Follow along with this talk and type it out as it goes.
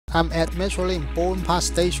I'm at Metrolink Baldwin Park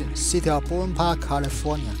Station, City of Baldwin Park,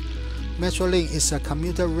 California. Metrolink is a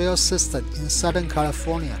commuter rail system in Southern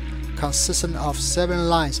California, consisting of 7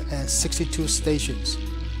 lines and 62 stations.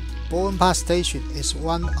 Baldwin Park Station is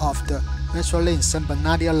one of the Metrolink San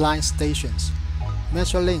Bernardino line stations.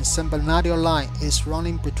 Metrolink San Bernardino line is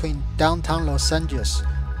running between downtown Los Angeles,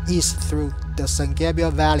 east through the San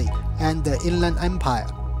Gabriel Valley and the Inland Empire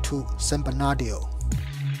to San Bernardino.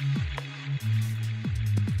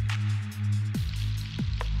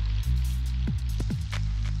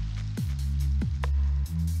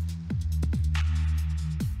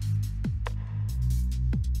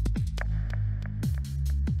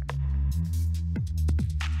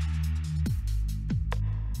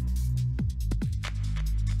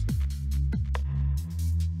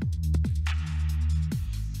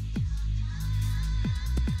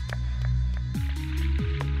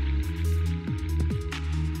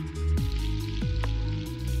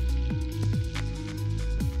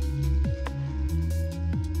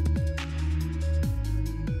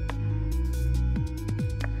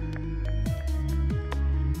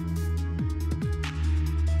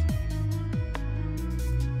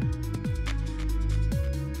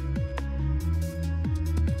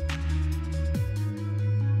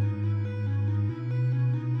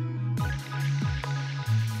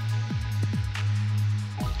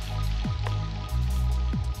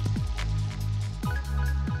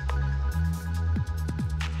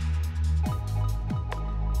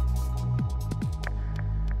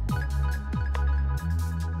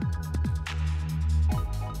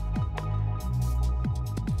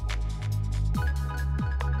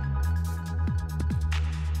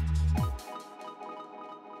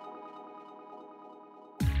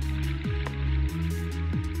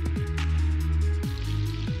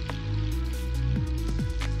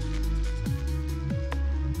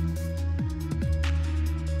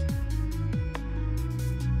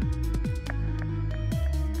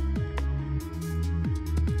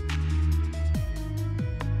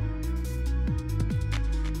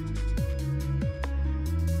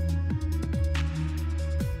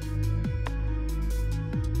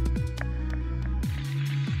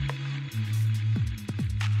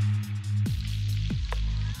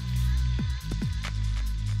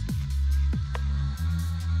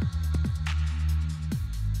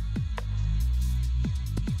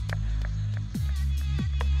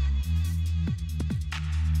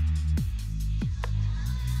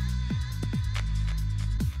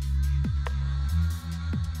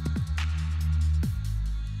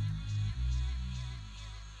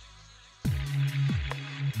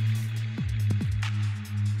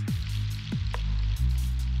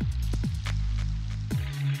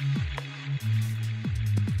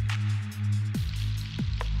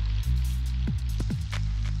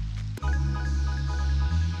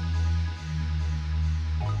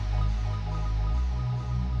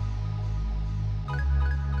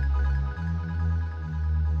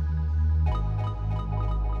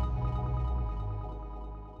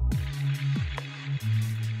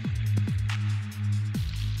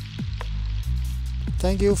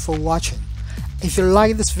 Thank you for watching. If you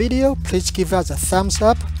like this video, please give us a thumbs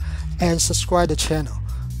up and subscribe the channel.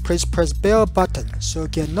 Please press bell button so you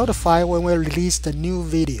get notified when we release the new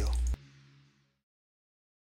video.